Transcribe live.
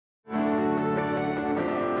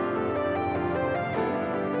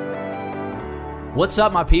What's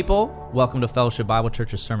up, my people? Welcome to Fellowship Bible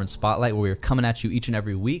Church's Sermon Spotlight, where we are coming at you each and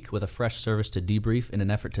every week with a fresh service to debrief in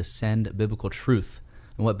an effort to send biblical truth.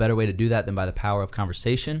 And what better way to do that than by the power of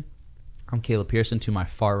conversation? I'm Caleb Pearson. To my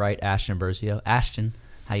far right, Ashton Berzio. Ashton,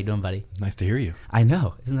 how you doing, buddy? Nice to hear you. I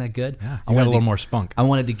know. Isn't that good? Yeah, you got a little more spunk. I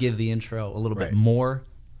wanted to give the intro a little bit more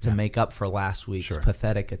to make up for last week's Sure.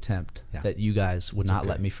 pathetic attempt that you guys would not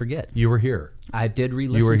let me forget. You were here. I did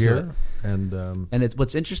re-listen You were to here, it. and It's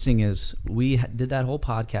what's interesting is we did that whole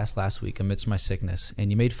podcast last week amidst my sickness, and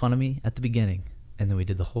you made fun of me at the beginning, and then we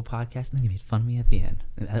did the whole podcast, and then you made fun of me at the end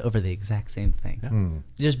over the exact same thing.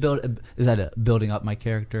 Yeah. You just is that building up my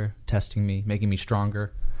character, testing me, making me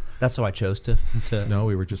stronger? That's how I chose to. no,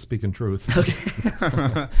 we were just speaking truth.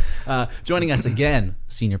 Joining us again,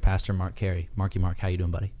 Senior Pastor Mark Carey. Mark, how you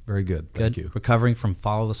doing, buddy? Very good. Thank you. Recovering from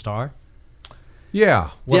Follow the Star. Yeah.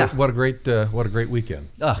 What a great weekend.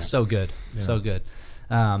 Oh, so good. Yeah. So good.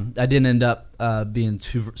 I didn't end up being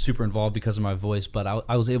super involved because of my voice, but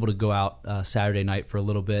I was able to go out Saturday night for a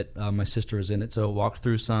little bit. My sister was in it, so walked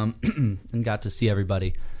through some and got to see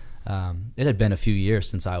everybody. It had been a few years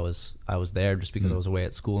since I was there, just because I was away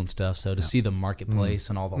at school and stuff. So to see the marketplace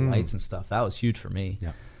and all the lights and stuff, that was huge for me.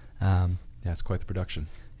 Yeah. Yeah, it's quite the production.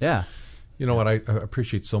 Yeah. You know what I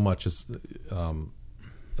appreciate so much is,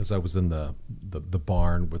 as I was in the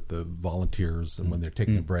barn with the volunteers, and when they're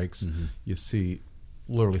taking the breaks, you see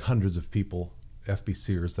literally hundreds of people,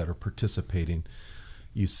 FBCers, that are participating.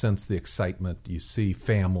 You sense the excitement. You see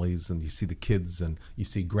families, and you see the kids, and you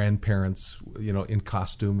see grandparents, in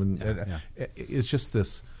costume, and it's just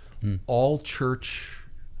this all church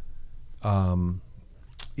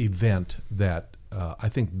event that I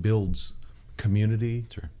think builds community.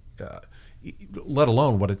 Sure. Let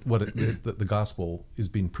alone the gospel is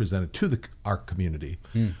being presented to our community,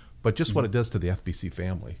 but just what it does to the FBC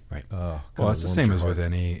family. Right. Well, it's the same as with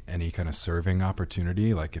any kind of serving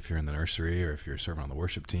opportunity. Like if you're in the nursery, or if you're serving on the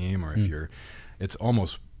worship team, or if it's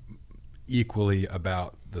almost equally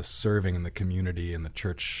about the serving in the community and the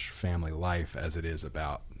church family life as it is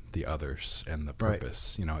about the others and the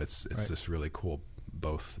purpose. Right. It's this really cool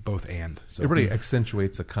both and. So it really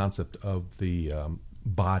accentuates the concept of the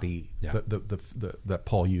body that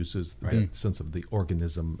Paul uses, the sense of the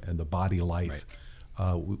organism and the body life.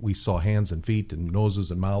 Right. We saw hands and feet and noses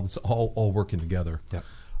and mouths all working together. Yeah.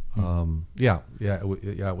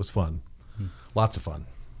 It was fun. Lots of fun.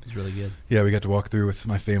 It was really good. Yeah, we got to walk through with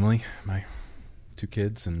my family, my 2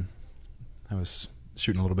 kids, and I was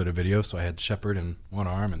shooting a little bit of video, so I had Shepherd in one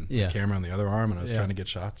arm and the camera on the other arm, and I was trying to get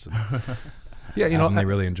shots. And and they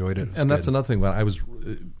really enjoyed it. And that's another thing. When I was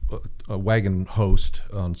a wagon host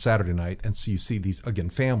on Saturday night, and so you see these, again,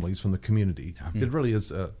 families from the community. Yeah. It really is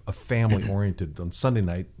a family-oriented. On Sunday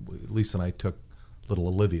night, Lisa and I took little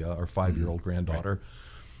Olivia, our 5-year-old granddaughter,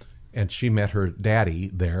 and she met her daddy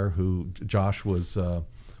there, who Josh was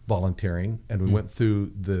volunteering, and we went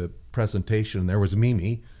through the presentation, and there was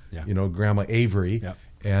Mimi, Grandma Avery,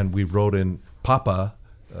 and we wrote in Papa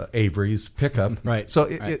Avery's pickup. Right. So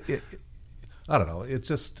it I don't know. It's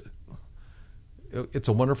just, it's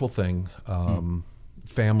a wonderful thing,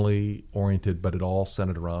 family oriented, but it all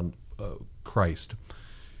centered around Christ.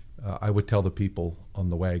 I would tell the people on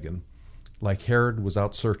the wagon, like Herod was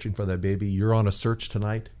out searching for that baby, you're on a search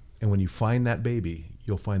tonight, and when you find that baby,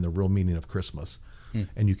 you'll find the real meaning of Christmas.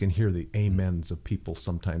 And you can hear the amens of people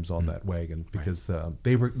sometimes on that wagon, because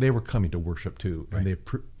they were coming to worship too, and they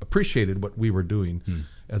appreciated what we were doing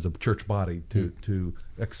as a church body to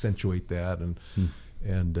accentuate that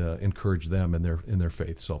and encourage them in their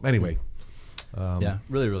faith. So anyway,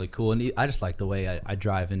 really, really cool. And I just like the way I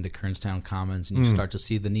drive into Kernstown Commons, and you start to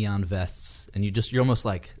see the neon vests, and you're almost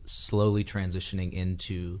like slowly transitioning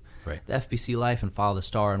into the FBC life and Follow the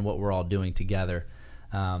Star and what we're all doing together.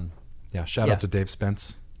 Shout out to Dave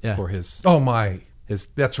Spence for his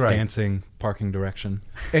that's right, dancing parking direction.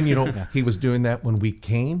 And he was doing that when we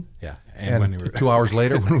came. Yeah, and when 2 hours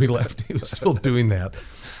later when we left, he was still doing that.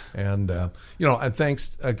 And and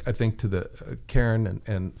thanks I think to the Karen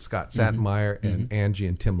and Scott Sattenmeyer and Angie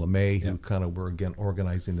and Tim LeMay, who kind of were again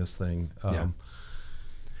organizing this thing. I'm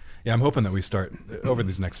hoping that we start over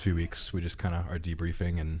these next few weeks. We just kind of are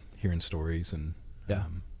debriefing and hearing stories and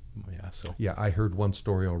I heard one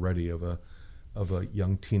story already of a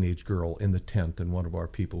young teenage girl in the tent, and one of our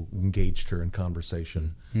people engaged her in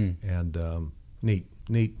conversation. And neat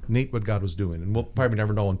what God was doing, and we'll probably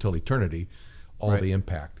never know until eternity all the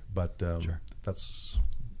impact. But that's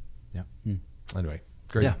anyway,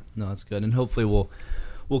 great. Yeah, no, that's good, and hopefully we'll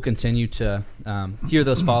we'll continue to hear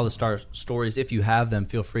those Follow the Star stories. If you have them,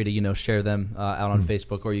 feel free to share them out on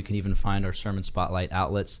Facebook, or you can even find our Sermon Spotlight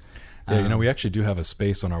outlets. Yeah, we actually do have a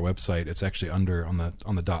space on our website. It's actually on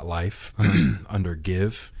the .life under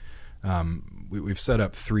give. We've set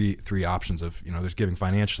up three options of there's giving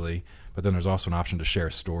financially, but then there's also an option to share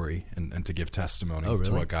a story and to give testimony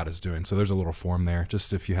to what God is doing. So there's a little form there.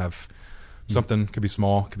 Just if you have something, could be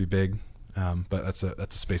small, could be big, but that's a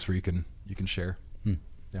space where you can share.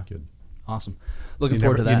 Yeah, good, awesome. Looking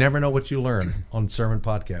forward to that. You never know what you learn on Sermon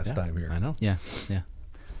Podcast time here. I know. Yeah.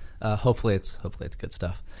 Hopefully it's good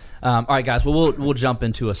stuff. All right, guys. Well, we'll jump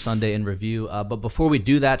into a Sunday in review. But before we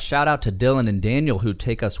do that, shout out to Dylan and Daniel who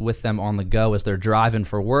take us with them on the go as they're driving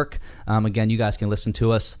for work. Again, you guys can listen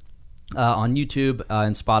to us on YouTube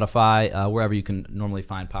and Spotify, wherever you can normally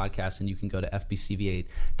find podcasts, and you can go to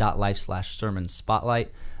fbcva.life/sermon spotlight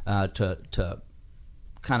to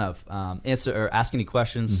kind of answer or ask any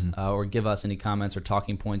questions or give us any comments or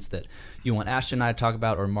talking points that you want Ashton and I to talk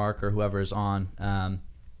about, or Mark or whoever is on.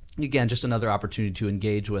 Again, just another opportunity to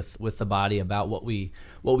engage with the body about what we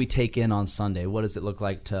take in on Sunday. What does it look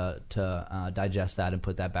like to digest that and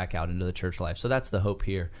put that back out into the church life? So that's the hope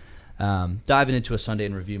here. Diving into a Sunday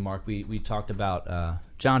in review, Mark, we talked about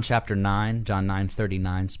John chapter 9, John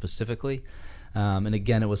 9:39 specifically. And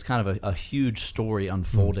again, it was kind of a huge story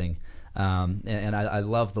unfolding. And I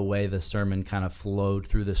love the way the sermon kind of flowed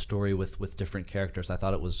through the story with different characters. I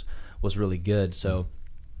thought it was really good. So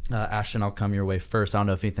Ashton, I'll come your way first. I don't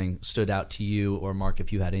know if anything stood out to you, or Mark,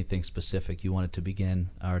 if you had anything specific you wanted to begin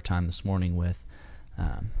our time this morning with.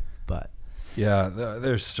 But yeah,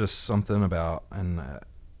 there's just something about, and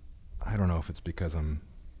I don't know if it's because I'm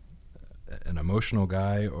an emotional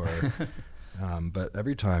guy or, but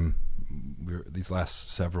every time these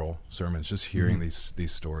last several sermons, just hearing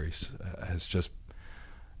these stories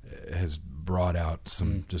has brought out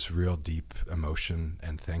some just real deep emotion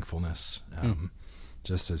and thankfulness.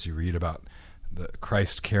 Just as you read about the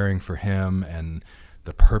Christ caring for him and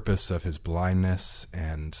the purpose of his blindness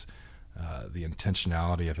and the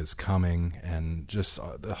intentionality of his coming, and just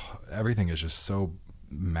everything is just so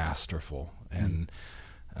masterful, and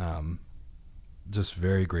just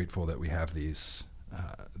very grateful that we have these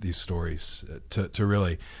stories to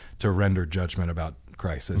really render judgment about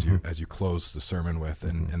Christ as you close the sermon with,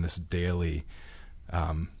 and this daily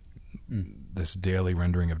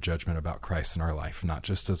rendering of judgment about Christ in our life, not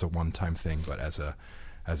just as a one-time thing, but as a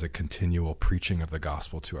continual preaching of the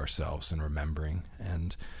gospel to ourselves and remembering,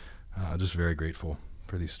 and just very grateful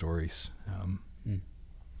for these stories.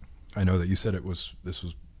 I know that you said this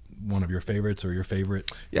was one of your favorites, or your favorite.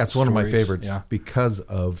 Yeah, it's stories. One of my favorites because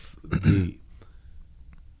of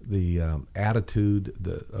the attitude,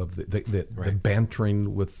 the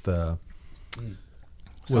bantering with.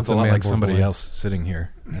 Sounds a lot like somebody else sitting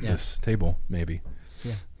here at this table, maybe.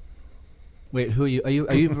 Yeah. Wait, who are you?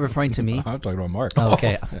 Are you referring to me? I'm talking about Mark. Oh,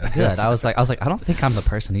 okay, good. I was like, I don't think I'm the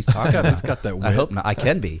person he's talking about. He's got that wit. I hope not. I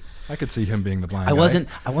can be. I could see him being the blind guy.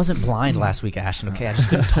 I wasn't blind last week, Ashton. Okay, I just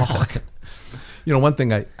couldn't talk. One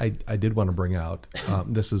thing I did want to bring out.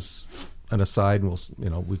 This is an aside,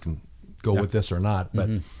 and we can go with this or not. But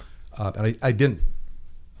and I didn't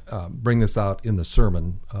bring this out in the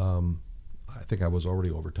sermon. I think I was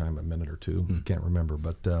already over time a minute or two. Can't remember,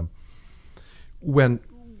 but when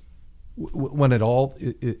it all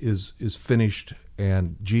is finished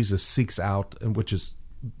and Jesus seeks out, and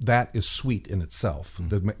that is sweet in itself.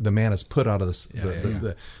 The man is put out of this.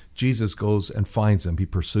 Jesus goes and finds him. He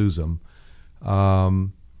pursues him,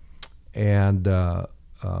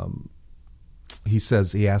 he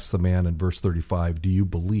says, he asks the man in verse 35, "Do you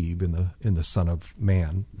believe in the Son of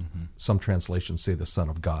Man?" Some translations say the Son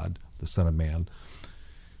of God, the Son of Man.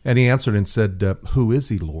 And he answered and said, "Who is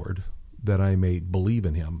he, Lord, that I may believe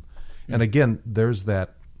in him?" And again, there's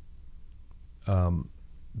that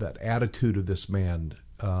attitude of this man.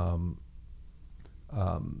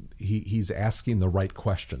 He's asking the right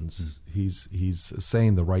questions. He's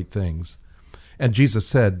saying the right things. And Jesus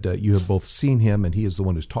said, "You have both seen him, and he is the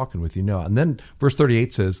one who's talking with you now." And then verse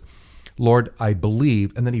 38 says, "Lord, I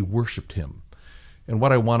believe," and then he worshiped him. And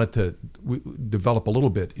what I wanted to develop a little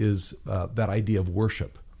bit is that idea of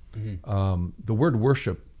worship. The word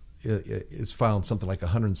worship is found something like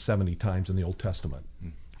 170 times in the Old Testament.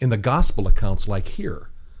 In the gospel accounts, like here,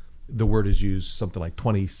 the word is used something like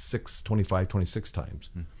 25, 26 times.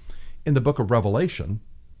 In the book of Revelation,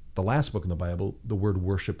 the last book in the Bible, the word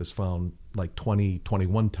worship is found like 20,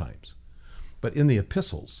 21 times. But in the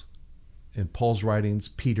epistles, in Paul's writings,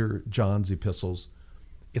 Peter, John's epistles,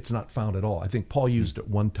 it's not found at all. I think Paul used it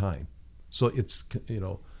one time. So it's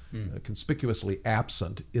conspicuously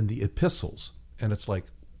absent in the epistles. And it's like,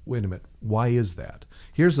 wait a minute, why is that?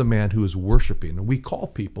 Here's a man who is worshiping, and we call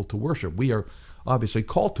people to worship. We are obviously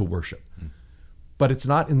called to worship, but it's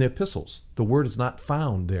not in the epistles. The word is not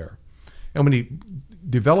found there. And when you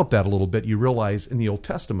develop that a little bit, you realize in the Old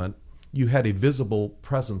Testament, you had a visible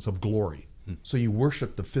presence of glory. So you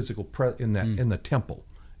worship the physical in the temple,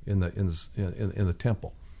 in the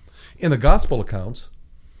temple. In the gospel accounts,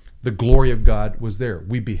 the glory of God was there.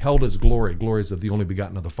 We beheld his glory. Glory is of the only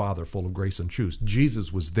begotten of the Father, full of grace and truth.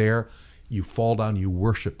 Jesus was there. You fall down, you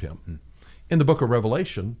worship him. In the book of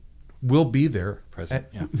Revelation, we'll be there.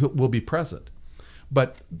 We'll be present.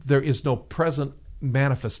 But there is no present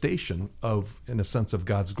manifestation of, in a sense, of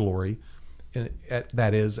God's glory.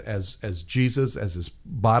 That is, as Jesus, as his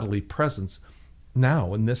bodily presence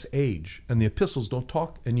now in this age. And the epistles don't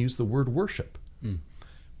talk and use the word worship.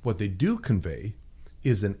 What they do convey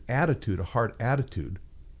is an attitude, a heart attitude.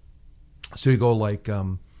 So you go like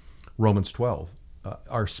Romans 12.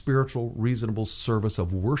 Our spiritual, reasonable service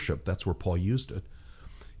of worship, that's where Paul used it,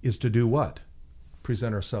 is to do what?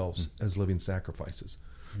 Present ourselves as living sacrifices.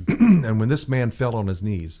 And when this man fell on his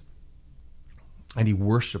knees and he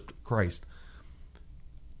worshiped Christ,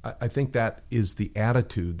 I think that is the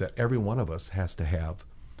attitude that every one of us has to have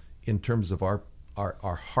in terms of our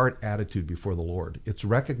heart attitude before the Lord. It's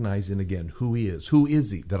recognizing again who he is. Who is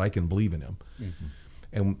he that I can believe in him?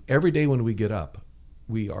 And every day when we get up,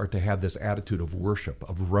 we are to have this attitude of worship,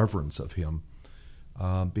 of reverence of him,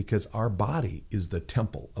 because our body is the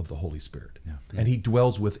temple of the Holy Spirit. And he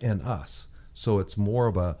dwells within us. So it's more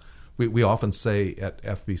of a, we often say at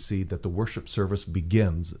FBC that the worship service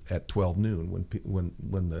begins at 12 noon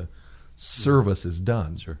when the service is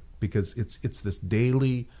done. Because it's this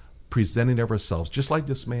daily presenting of ourselves, just like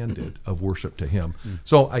this man did, of worship to him.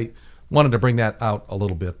 So I wanted to bring that out a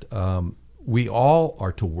little bit. We all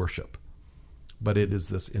are to worship, but it is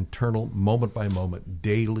this internal, moment by moment,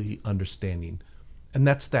 daily understanding. And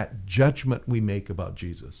that's that judgment we make about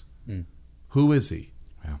Jesus. Who is he?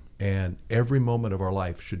 And every moment of our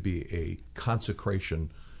life should be a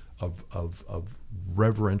consecration of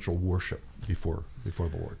reverential worship before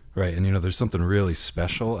the Lord. Right, and there's something really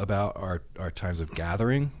special about our times of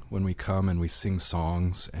gathering when we come and we sing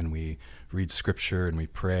songs and we read scripture and we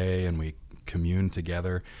pray and we commune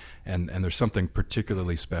together. And there's something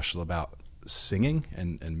particularly special about singing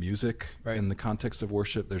and music in the context of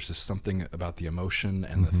worship. There's just something about the emotion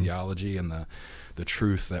and the theology and the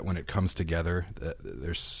truth that when it comes together,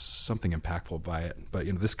 there's something impactful by it. But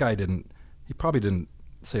this guy he probably didn't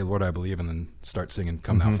say, Lord, I believe, and then start singing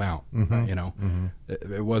Come Thou Fount.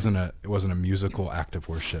 It wasn't a musical act of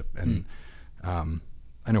worship. And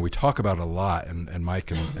I know we talk about it a lot, and Mike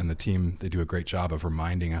and the team, they do a great job of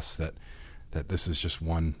reminding us that this is just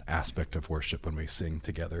one aspect of worship when we sing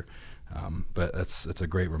together. But it's a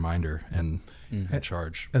great reminder and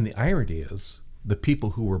charge. And the irony is, the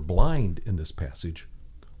people who were blind in this passage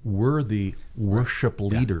were the worship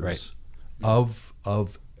leaders of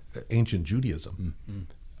ancient Judaism.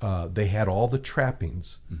 They had all the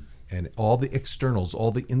trappings and all the externals,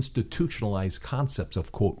 all the institutionalized concepts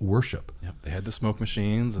of, quote, worship. They had the smoke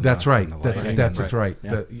machines. And that's right. And That's right.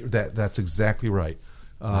 That's exactly right.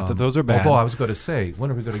 Not that those are bad. Although I was going to say,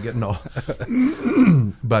 when are we going to get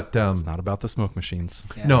but it's not about the smoke machines.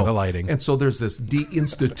 No, the lighting. And so there's this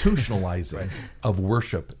deinstitutionalizing of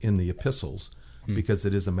worship in the epistles because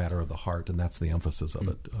it is a matter of the heart, and that's the emphasis of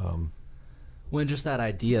it. When just that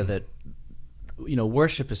idea that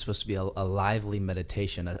worship is supposed to be a lively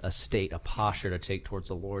meditation, a state, a posture to take towards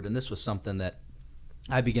the Lord, and this was something that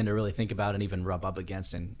I began to really think about and even rub up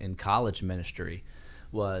against in college ministry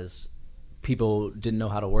was. People didn't know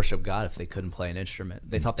how to worship God if they couldn't play an instrument.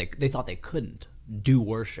 They thought they couldn't do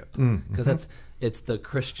worship because it's the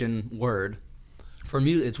Christian word. For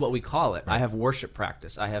me, it's what we call it. I have worship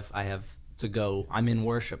practice. I have to go. I'm in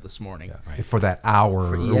worship this morning for that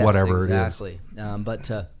hour or whatever exactly. it is. But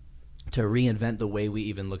to reinvent the way we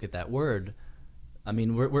even look at that word. I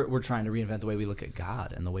mean, we're trying to reinvent the way we look at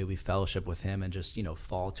God and the way we fellowship with Him and just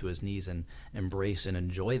fall to His knees and embrace and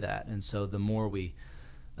enjoy that. And so the more we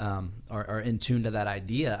are in tune to that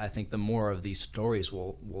idea, I think the more of these stories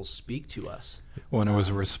will speak to us. Well, and it was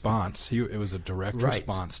a response. It was a direct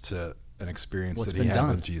response to an experience that he had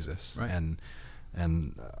with Jesus. And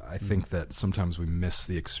I think that sometimes we miss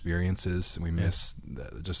the experiences and we miss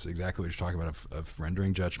just exactly what you're talking about of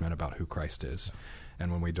rendering judgment about who Christ is.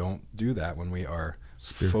 And when we don't do that, when we are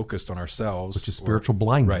focused on ourselves, which is spiritual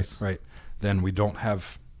blindness, then we don't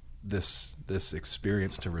have this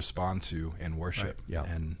experience to respond to in worship.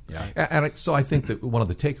 And so I think that one of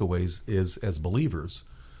the takeaways is, as believers,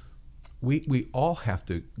 we all have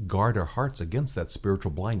to guard our hearts against that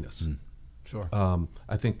spiritual blindness. Sure.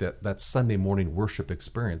 I think that Sunday morning worship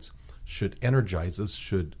experience should energize us,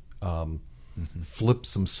 should flip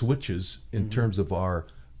some switches in terms of our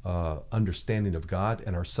understanding of God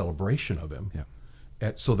and our celebration of Him,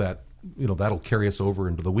 so that that'll carry us over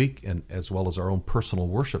into the week, and as well as our own personal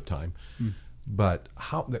worship time. But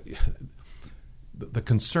how the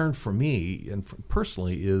concern for me and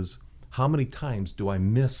personally is, how many times do I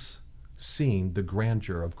miss seeing the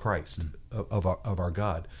grandeur of Christ, of our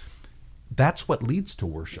God? That's what leads to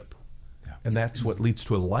worship, and that's what leads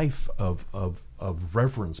to a life of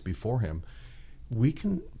reverence before Him. We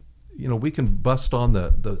can bust on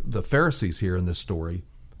the Pharisees here in this story,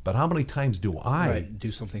 but how many times do I do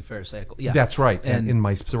something pharisaical? Yeah, that's right, and in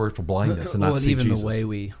my spiritual blindness, and not see even Jesus. The way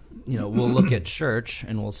we, we'll look at church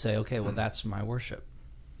and we'll say, okay, well, that's my worship,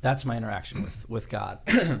 that's my interaction with God,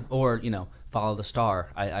 or follow the star.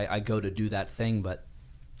 I go to do that thing, but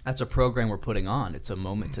that's a program we're putting on. It's a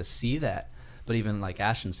moment to see that. But even like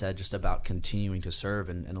Ashton said, just about continuing to serve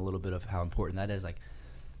and a little bit of how important that is, like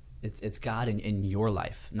it's God in your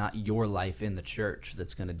life, not your life in the church,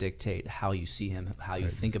 that's going to dictate how you see Him, how you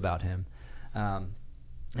think about Him. And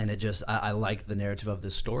it just, I like the narrative of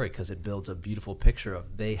this story because it builds a beautiful picture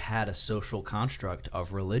of, they had a social construct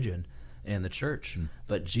of religion in the church,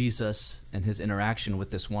 but Jesus and His interaction with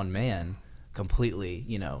this one man completely,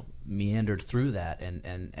 meandered through that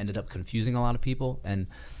and ended up confusing a lot of people, and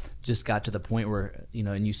just got to the point where,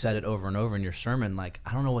 and you said it over and over in your sermon, like,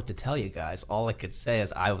 I don't know what to tell you guys. All I could say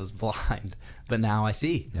is I was blind, but now I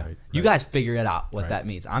see. You guys figure it out what that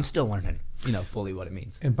means. I'm still learning, fully what it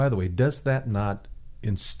means. And by the way, does that not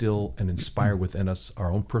instill and inspire within us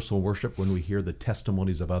our own personal worship when we hear the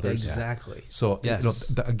testimonies of others? Exactly. So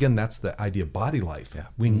again, that's the idea of body life.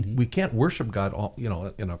 We can't worship God in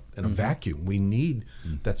a vacuum. We need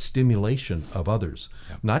that stimulation of others,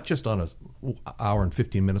 not just on an hour and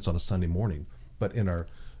 15 minutes on a Sunday morning, but in our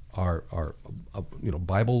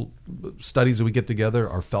Bible studies that we get together,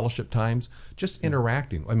 our fellowship times, just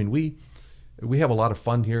interacting. I mean, we have a lot of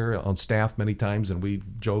fun here on staff many times, and we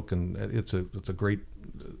joke, and it's a great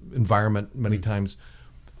environment many times.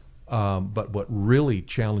 But what really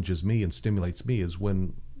challenges me and stimulates me is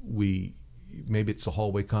when maybe it's a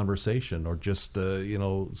hallway conversation, or just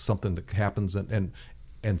something that happens,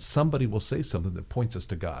 and somebody will say something that points us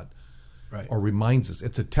to God, or reminds us.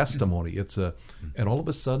 It's a testimony. And all of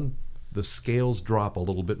a sudden the scales drop a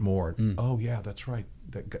little bit more. Oh yeah, that's right.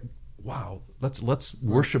 Wow, let's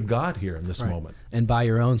worship God here in this moment. And by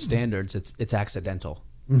your own standards, it's accidental.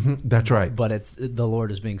 That's right. But it's the Lord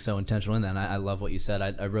is being so intentional in that. And I love what you said.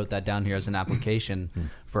 I wrote that down here as an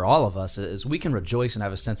application for all of us, is we can rejoice and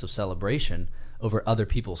have a sense of celebration over other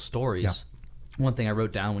people's stories. One thing I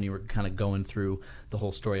wrote down when you were kind of going through the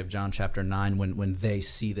whole story of John chapter 9, when they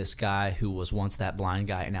see this guy who was once that blind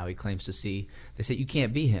guy and now he claims to see, they say, you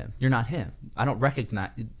can't be him. You're not him. I don't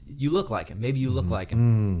recognize, you look like him. Maybe you look like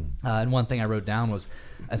him. And one thing I wrote down was,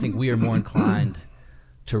 I think we are more inclined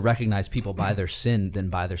to recognize people by their sin than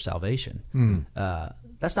by their salvation.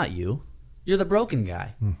 That's not you. You're the broken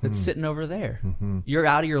guy that's sitting over there. You're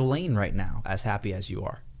out of your lane right now, as happy as you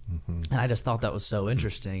are. And I just thought that was so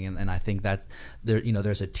interesting, and I think that's there.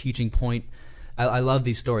 There's a teaching point. I love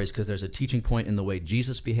these stories because there's a teaching point in the way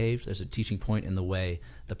Jesus behaved. There's a teaching point in the way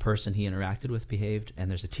the person He interacted with behaved,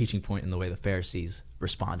 and there's a teaching point in the way the Pharisees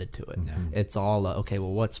responded to it. It's all okay.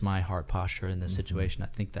 Well, what's my heart posture in this situation? I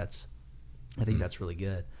think that's really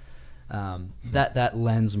good. That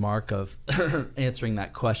lens, Mark, of answering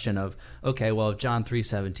that question of, okay, well, if John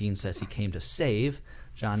 3:17 says He came to save,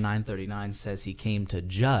 John 9:39 says He came to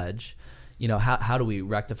judge. How do we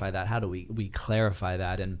rectify that? How do we clarify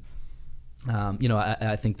that? And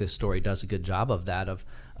I think this story does a good job of that,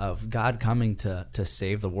 of God coming to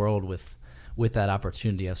save the world with that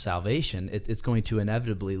opportunity of salvation. It's going to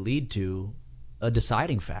inevitably lead to a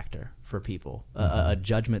deciding factor for people, a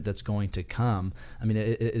judgment that's going to come. I mean,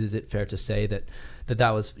 is it fair to say that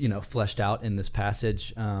was fleshed out in this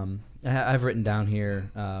passage? I've written down here,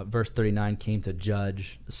 verse 39 came to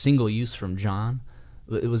judge, single use from John.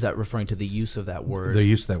 Was that referring to the use of that word? The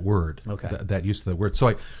use of that word. Okay. That use of that word.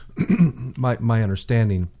 So my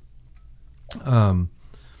understanding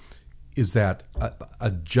is that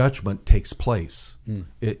a judgment takes place.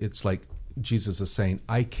 It's like Jesus is saying,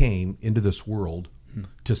 I came into this world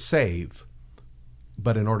to save,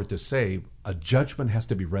 but in order to save, a judgment has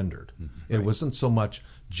to be rendered. It wasn't so much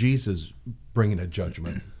Jesus bringing a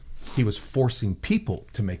judgment. He was forcing people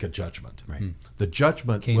to make a judgment. The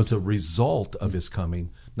judgment was a result of His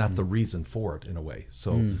coming, not the reason for it, in a way.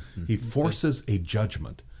 So He forces a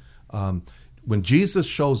judgment. When Jesus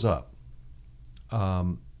shows up,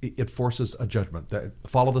 it forces a judgment. That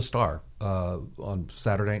Follow the Star on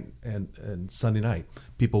Saturday and Sunday night.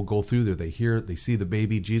 People go through there. They see the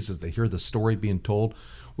baby Jesus. They hear the story being told,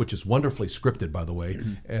 which is wonderfully scripted, by the way,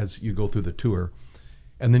 as you go through the tour.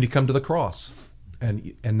 And then you come to the cross,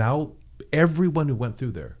 and now everyone who went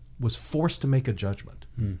through there was forced to make a judgment.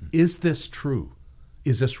 Mm-hmm. Is this true?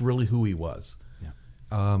 Is this really who he was?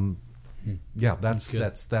 Yeah.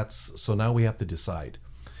 That's so now we have to decide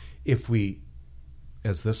if we,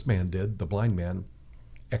 as this man did, the blind man,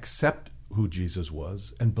 accept who Jesus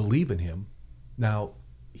was and believe in him. Now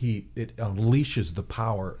it unleashes the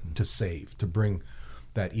power to save, to bring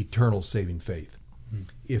that eternal saving faith.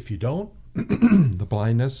 If you don't, the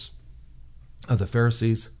blindness of the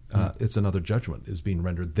Pharisees, it's another judgment is being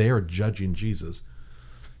rendered. They're judging Jesus.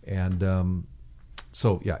 And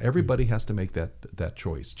so, everybody has to make that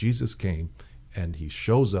choice. Jesus came, and he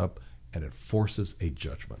shows up, and it forces a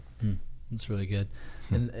judgment. That's really good.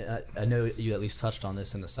 And I know you at least touched on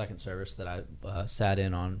this in the second service that I sat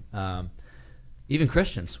in on. Even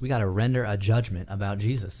Christians, we got to render a judgment about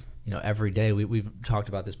Jesus. Every day. We've talked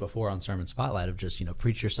about this before on Sermon Spotlight of just,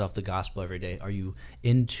 preach yourself the gospel every day. Are you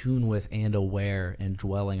in tune with and aware and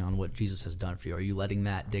dwelling on what Jesus has done for you? Are you letting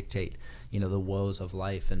that dictate, the woes of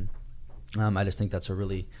life? And I just think that's a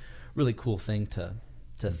really, really cool thing to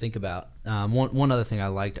think about. One other thing I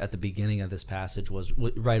liked at the beginning of this passage was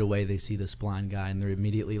right away they see this blind guy and they're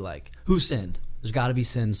immediately like, who sinned? There's got to be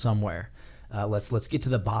sin somewhere. Let's get to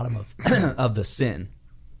the bottom of of the sin.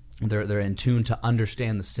 They're in tune to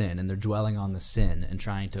understand the sin, and they're dwelling on the sin and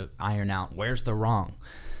trying to iron out where's the wrong.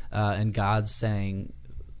 And God's saying,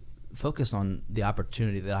 focus on the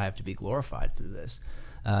opportunity that I have to be glorified through this.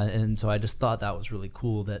 And so I just thought that was really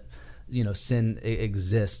cool that, sin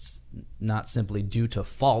exists not simply due to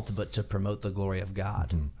fault, but to promote the glory of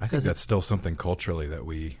God. Mm-hmm. I think that's still something culturally that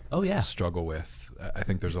we struggle with. I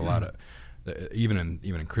think there's a lot of, even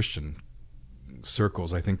in Christian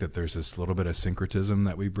circles, I think that there's this little bit of syncretism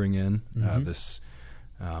that we bring in, this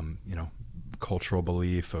cultural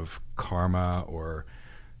belief of karma, or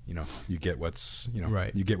you get what's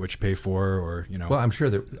right. You get what you pay for, or Well, I'm sure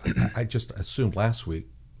that I just assumed last week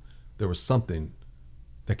there was something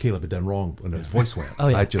that Caleb had done wrong when his voice went. Oh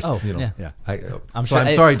yeah. I just I'm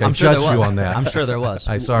sorry to judge you on that. I'm sure there was.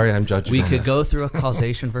 I'm judging. We could go through a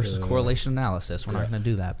causation versus correlation analysis. We're not going to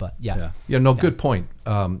do that, but good point.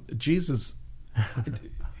 Jesus.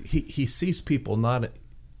 He sees people not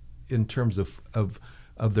in terms of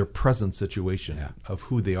their present situation, of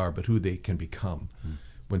who they are, but who they can become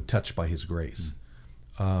when touched by his grace.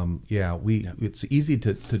 It's easy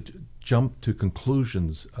to jump to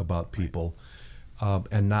conclusions about people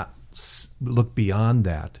and not look beyond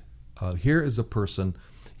that. Here is a person,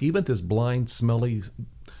 even this blind, smelly,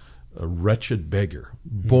 wretched beggar,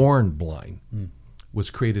 born blind, was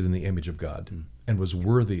created in the image of God and was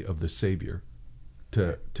worthy of the Savior.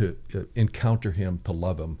 To encounter him, to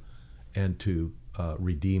love him, and to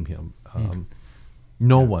redeem him.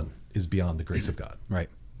 No one is beyond the grace of God. Right.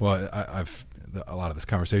 Well, I've a lot of this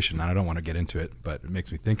conversation, and I don't want to get into it, but it makes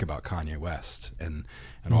me think about Kanye West and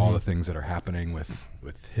all the things that are happening with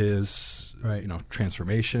his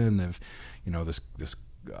transformation of this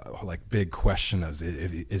like big question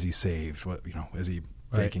is he saved? What is he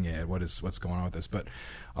faking it? What's going on with this? But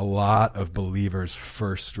a lot of believers'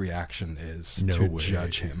 first reaction is to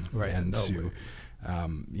judge him and to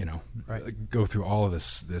go through all of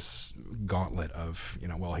this gauntlet of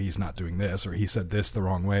well, he's not doing this, or he said this the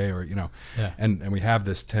wrong way, or and we have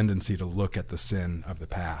this tendency to look at the sin of the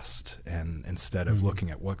past and instead of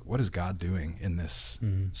looking at what is God doing in this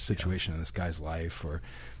situation in this guy's life, or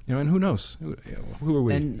and who knows? Who are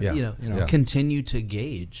we? And continue to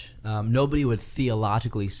gauge. Nobody would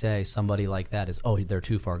theologically say somebody like that is, they're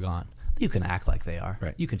too far gone. You can act like they are.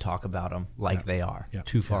 Right. You can talk about them like they are.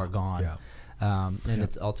 Too far gone.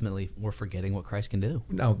 It's ultimately we're forgetting what Christ can do.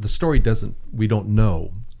 Now the story we don't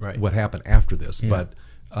know what happened after this, but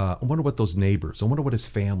I wonder what those neighbors. I wonder what his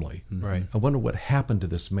family. Right. I wonder what happened to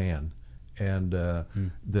this man, and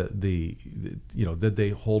did they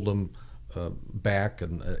hold him back,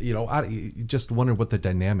 and I just wonder what the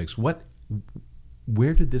dynamics.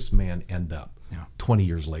 Where did this man end up 20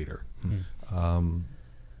 years later?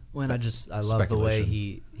 When I love the way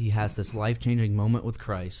he has this life-changing moment with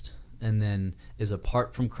Christ, and then is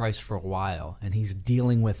apart from Christ for a while, and he's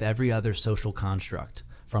dealing with every other social construct,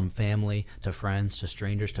 from family to friends to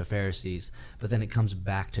strangers to Pharisees, but then it comes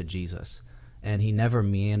back to Jesus, and he never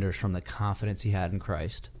meanders from the confidence he had in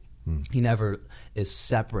Christ. He never is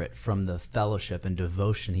separate from the fellowship and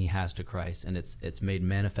devotion he has to Christ, and it's made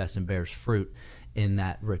manifest and bears fruit in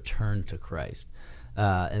that return to Christ.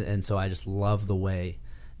 And so I just love the way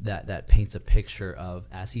that paints a picture of,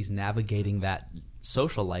 as he's navigating that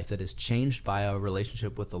social life that is changed by a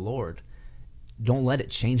relationship with the Lord, don't let it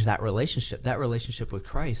change that relationship. That relationship with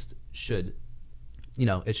Christ should,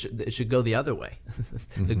 it should go the other way.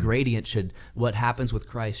 The gradient should, what happens with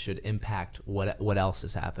Christ should impact what else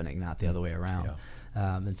is happening, not the other way around.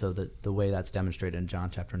 Yeah. And so the way that's demonstrated in John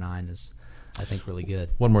chapter 9 is, I think, really good.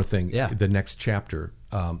 One more thing. Yeah. The next chapter,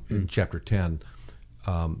 in chapter 10,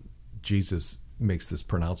 Jesus makes this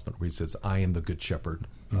pronouncement where he says, I am the good shepherd.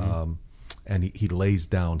 And he lays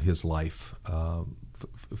down his life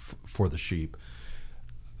for the sheep.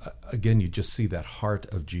 Again, you just see that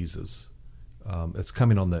heart of Jesus. It's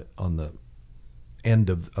coming on the end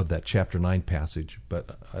of that chapter 9 passage,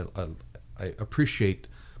 but I appreciate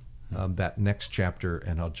that next chapter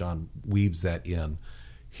and how John weaves that in.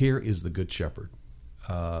 Here is the good shepherd,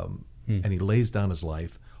 and he lays down his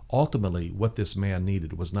life. Ultimately, what this man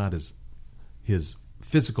needed was not his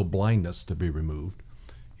physical blindness to be removed.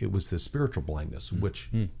 It was this spiritual blindness, which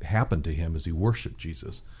happened to him as he worshiped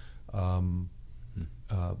Jesus.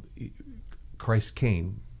 Christ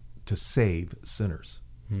came to save sinners,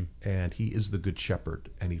 and he is the good shepherd,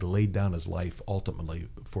 and he laid down his life ultimately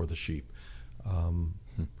for the sheep.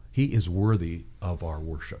 He is worthy of our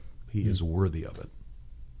worship. He is worthy of it.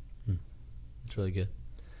 It's really good.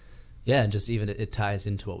 Yeah, and just even it ties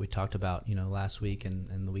into what we talked about, last week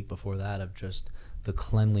and the week before that, of just the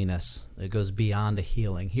cleanliness. It goes beyond a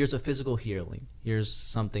healing. Here's a physical healing. Here's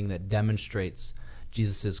something that demonstrates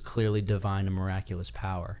Jesus' clearly divine and miraculous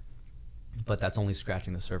power. But that's only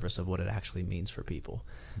scratching the surface of what it actually means for people,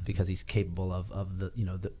 because he's capable of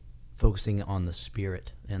the focusing on the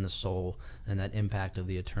spirit and the soul and that impact of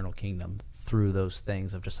the eternal kingdom through those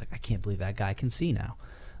things of just like, I can't believe that guy can see now.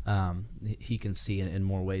 He can see in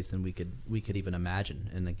more ways than we could even imagine.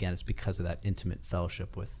 And again, it's because of that intimate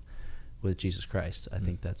fellowship with Jesus Christ. I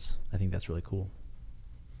think that's really cool.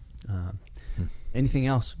 Anything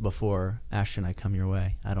else before Ash and I come your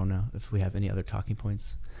way? I don't know if we have any other talking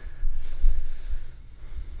points.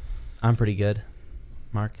 I'm pretty good.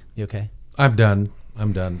 Mark, you okay? I'm done.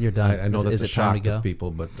 You're done. I know that's a shock to people,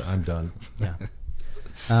 but I'm done. Yeah.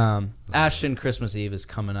 Ashton, Christmas Eve is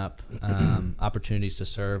coming up. Opportunities to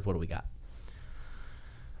serve. What do we got?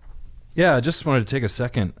 Yeah, I just wanted to take a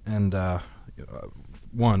second and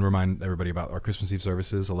one, remind everybody about our Christmas Eve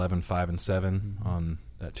services, 11, 5, and 7 on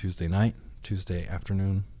that Tuesday night, Tuesday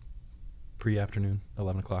afternoon, pre-afternoon,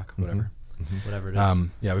 11 o'clock, whatever. Whatever it is.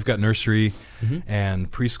 Yeah, we've got nursery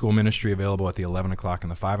and preschool ministry available at the 11 o'clock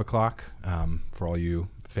and the 5 o'clock. For all you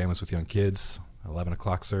families with young kids, 11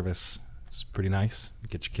 o'clock service is pretty nice.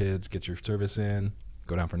 Get your kids, get your service in,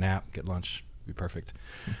 go down for a nap, get lunch, be perfect.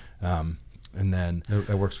 And then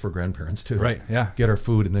that works for grandparents too. Right, yeah. Get our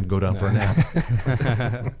food and then go down for a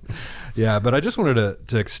nap. Yeah, but I just wanted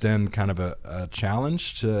to extend kind of a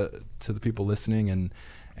challenge to the people listening and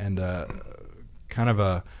kind of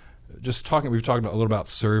a we've talked a little about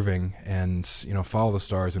serving, and Follow the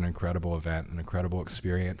Stars is an incredible event, an incredible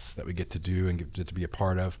experience that we get to do and get to be a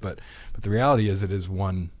part of. But the reality is, it is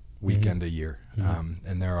one weekend a year,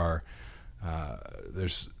 and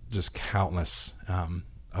there's just countless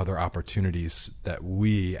other opportunities that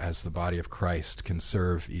we, as the body of Christ, can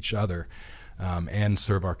serve each other and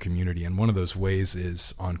serve our community. And one of those ways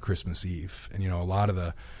is on Christmas Eve. And a lot of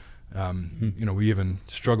the we even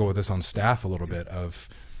struggle with this on staff a little bit of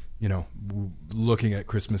looking at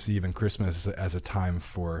Christmas Eve and Christmas as a time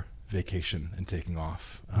for vacation and taking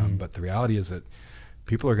off. But the reality is that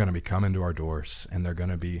people are going to be coming to our doors, and they're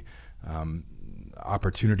going to be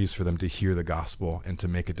opportunities for them to hear the gospel and to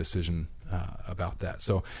make a decision about that.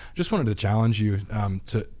 So just wanted to challenge you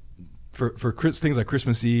for things like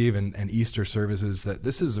Christmas Eve and Easter services, that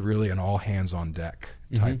this is really an all hands on deck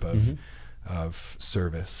type of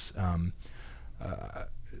service.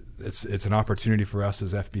 It's an opportunity for us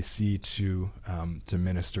as FBC to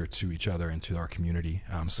minister to each other and to our community.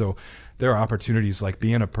 So there are opportunities like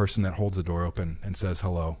being a person that holds the door open and says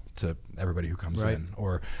hello to everybody who comes in,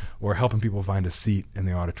 or helping people find a seat in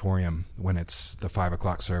the auditorium when it's the 5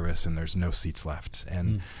 o'clock service and there's no seats left,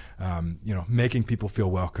 and making people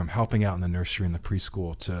feel welcome, helping out in the nursery and the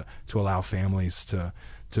preschool to allow families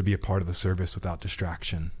to be a part of the service without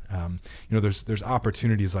distraction. There's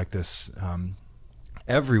opportunities like this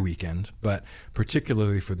every weekend, but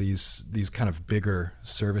particularly for these kind of bigger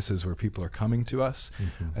services where people are coming to us,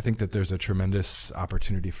 I think that there's a tremendous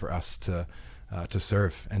opportunity for us to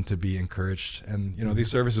serve and to be encouraged. And these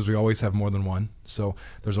services, we always have more than one, so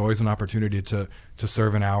there's always an opportunity to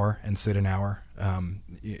serve an hour and sit an hour.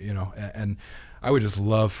 And I would just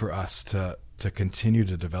love for us to continue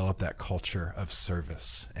to develop that culture of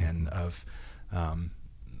service and of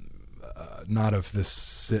not of this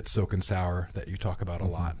sit, soak, and sour that you talk about a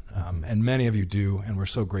lot. And many of you do, and we're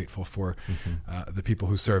so grateful for the people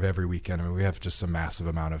who serve every weekend. I mean, we have just a massive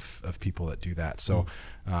amount of people that do that. So,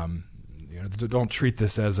 don't treat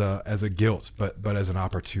this as a guilt, but as an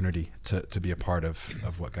opportunity to be a part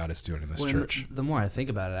of what God is doing in this church. The more I think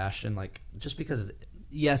about it, Ashton, like, just because,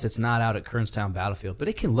 yes, it's not out at Kernstown Battlefield, but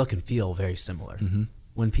it can look and feel very similar. Mm-hmm.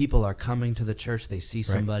 When people are coming to the church, they see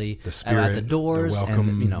somebody the spirit, at the doors, the welcome,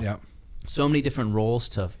 and so many different roles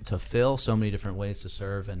to fill, so many different ways to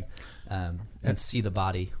serve, and see the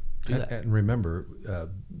body do that. And remember,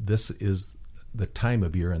 this is the time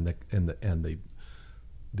of year and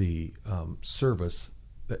the service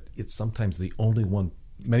that it's sometimes the only one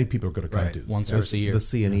many people are going to come to. One service a year. The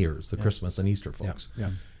C&Eers, the Christmas and Easter folks.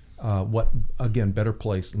 What again? Better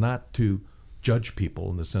place not to judge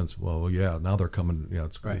people in the sense, well, now they're coming,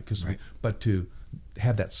 it's great, but to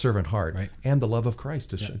have that servant heart and the love of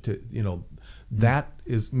Christ that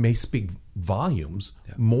may speak volumes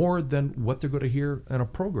more than what they're going to hear in a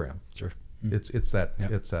program. Sure, it's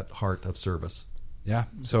that heart of service. Yeah,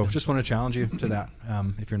 so just want to challenge you to that.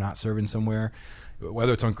 If you're not serving somewhere,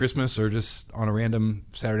 whether it's on Christmas or just on a random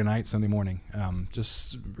Saturday night, Sunday morning,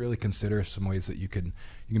 just really consider some ways that you can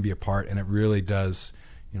be a part, and it really does.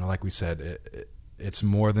 Like we said, it's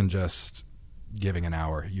more than just giving an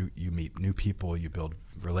hour. You meet new people, you build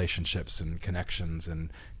relationships and connections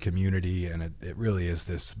and community, and it really is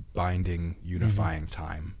this binding, unifying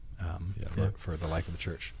time for the life of the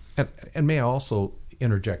church. And may I also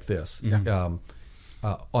interject this?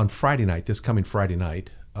 On Friday night, this coming Friday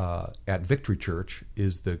night, at Victory Church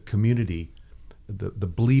is the community, the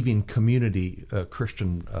Believing Community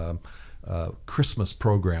Christian Christmas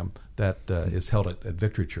program that is held at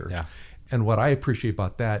Victory Church. Yeah. And what I appreciate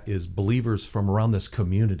about that is believers from around this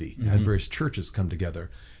community and various churches come together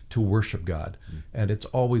to worship God. And it's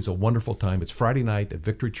always a wonderful time. It's Friday night at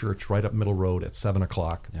Victory Church, right up Middle Road at 7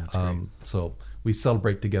 o'clock. Yeah, so we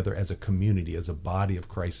celebrate together as a community, as a body of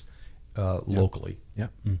Christ locally. Yeah.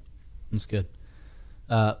 That's good.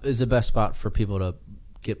 Is the best spot for people to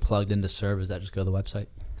get plugged in to serve? Is that just go to the website?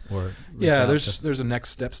 Or there's a Next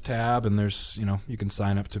Steps tab, and there's you can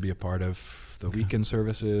sign up to be a part of the weekend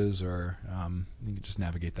services, or you can just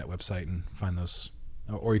navigate that website and find those,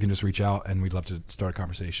 or you can just reach out, and we'd love to start a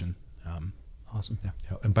conversation. Awesome. Yeah.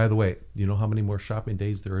 And by the way, you know how many more shopping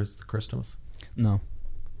days there is to Christmas? No.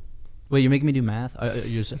 Wait, you're making me do math?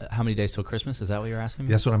 How many days till Christmas? Is that what you're asking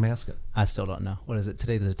me? That's what I'm asking. I still don't know. What is it?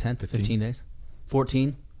 Today the 10th? 15 days?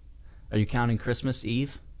 14? Are you counting Christmas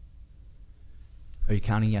Eve? Are you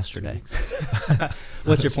counting yesterday?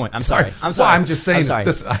 What's your point? I'm sorry. Well, I'm just saying.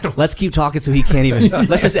 Let's keep talking so he can't even.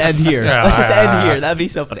 Let's just end here. Let's just end here. That'd be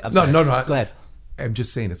so funny. No. Go ahead. I'm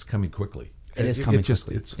just saying it's coming quickly. It is coming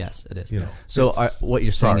quickly. Yes, it is. So what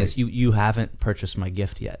you're saying is you haven't purchased my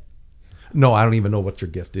gift yet. No, I don't even know what your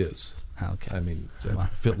gift is. Okay. I mean,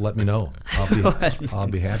 let me know. I'll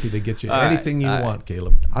be happy to get you anything you want,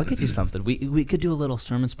 Caleb. I'll get you something. We could do a little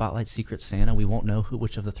sermon spotlight Secret Santa. We won't know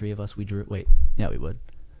which of the three of us we drew. Wait, yeah, we would.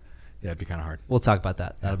 Yeah, it'd be kind of hard. We'll talk about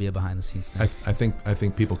that. That'll be a behind the scenes thing. I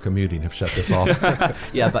think people commuting have shut this off.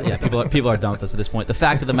 People are done with us at this point. The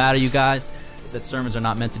fact of the matter, you guys, is that sermons are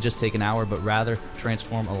not meant to just take an hour, but rather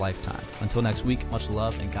transform a lifetime. Until next week, much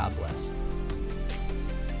love and God bless.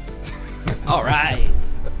 All right.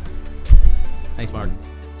 Thanks, Mark.